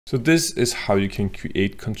So this is how you can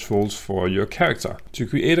create controls for your character. To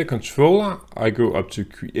create a controller, I go up to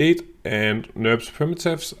Create and NURBS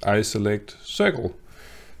Primitives, I select Circle.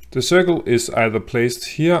 The circle is either placed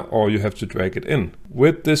here or you have to drag it in.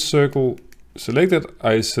 With this circle selected,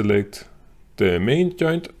 I select the main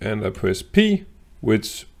joint and I press P,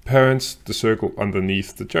 which parents the circle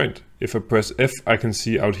underneath the joint. If I press F, I can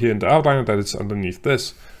see out here in the outliner that it's underneath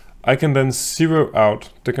this. I can then zero out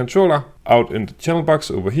the controller out in the channel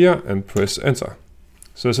box over here and press enter.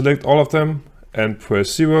 So I select all of them and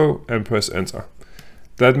press 0 and press enter.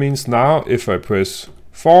 That means now if I press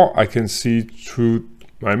 4, I can see through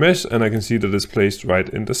my mesh and I can see that it's placed right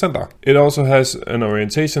in the center. It also has an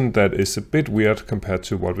orientation that is a bit weird compared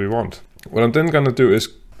to what we want. What I'm then gonna do is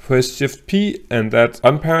press Shift P and that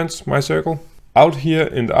unparents my circle. Out here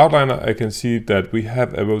in the outliner, I can see that we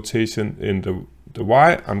have a rotation in the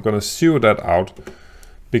Y. I'm gonna zero that out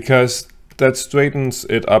because that straightens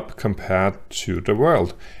it up compared to the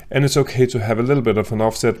world. And it's okay to have a little bit of an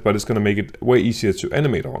offset, but it's gonna make it way easier to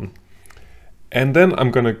animate on. And then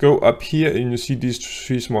I'm gonna go up here and you see these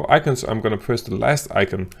 3 small icons. I'm gonna press the last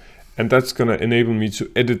icon and that's gonna enable me to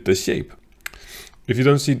edit the shape. If you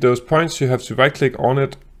don't see those points, you have to right click on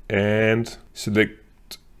it and select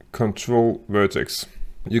Control Vertex.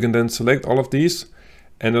 You can then select all of these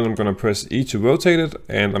and then I'm gonna press E to rotate it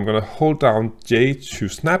and I'm gonna hold down J to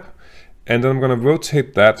snap and then I'm gonna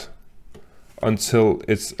rotate that until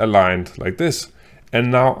it's aligned like this.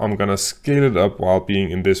 And now I'm gonna scale it up while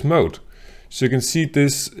being in this mode. So you can see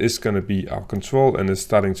this is gonna be our control and it's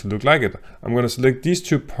starting to look like it. I'm gonna select these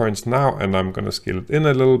 2 points now and I'm gonna scale it in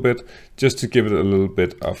a little bit just to give it a little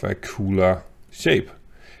bit of a cooler shape.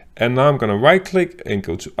 And now I'm gonna right click and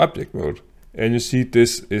go to object mode. And you see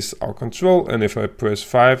this is our control, and if I press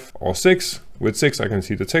 5 or 6, with 6 I can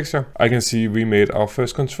see the texture, I can see we made our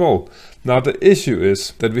first control. Now the issue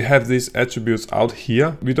is that we have these attributes out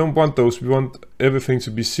here. We don't want those, we want everything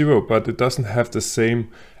to be 0, but it doesn't have the same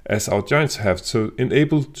as our joints have. So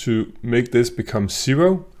enable to make this become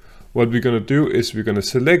 0, what we're gonna do is we're gonna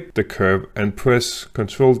select the curve and press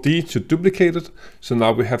Ctrl D to duplicate it. So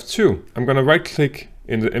now we have 2. I'm gonna right click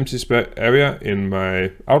in the empty area in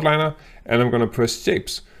my outliner and I'm gonna press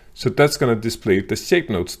shapes. So that's gonna display the shape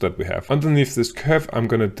nodes that we have. Underneath this curve, I'm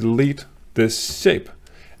gonna delete this shape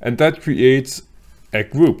and that creates a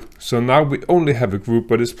group. So now we only have a group,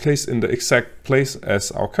 but it's placed in the exact place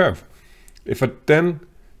as our curve. If I then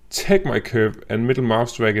take my curve and middle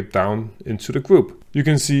mouse drag it down into the group, you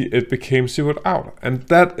can see it became zeroed out. And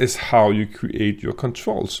that is how you create your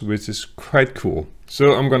controls, which is quite cool.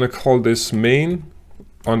 So I'm gonna call this main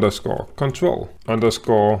underscore control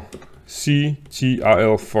underscore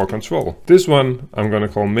CTRL for control. This one I'm gonna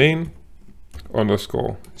call main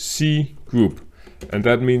underscore C group. And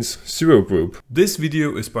that means 0 group. This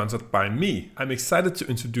video is sponsored by me. I'm excited to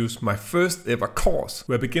introduce my first ever course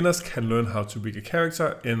where beginners can learn how to rig a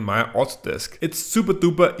character in Maya Autodesk. It's super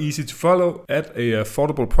duper easy to follow at an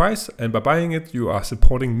affordable price, and by buying it you are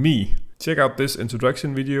supporting me. Check out this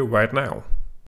introduction video right now.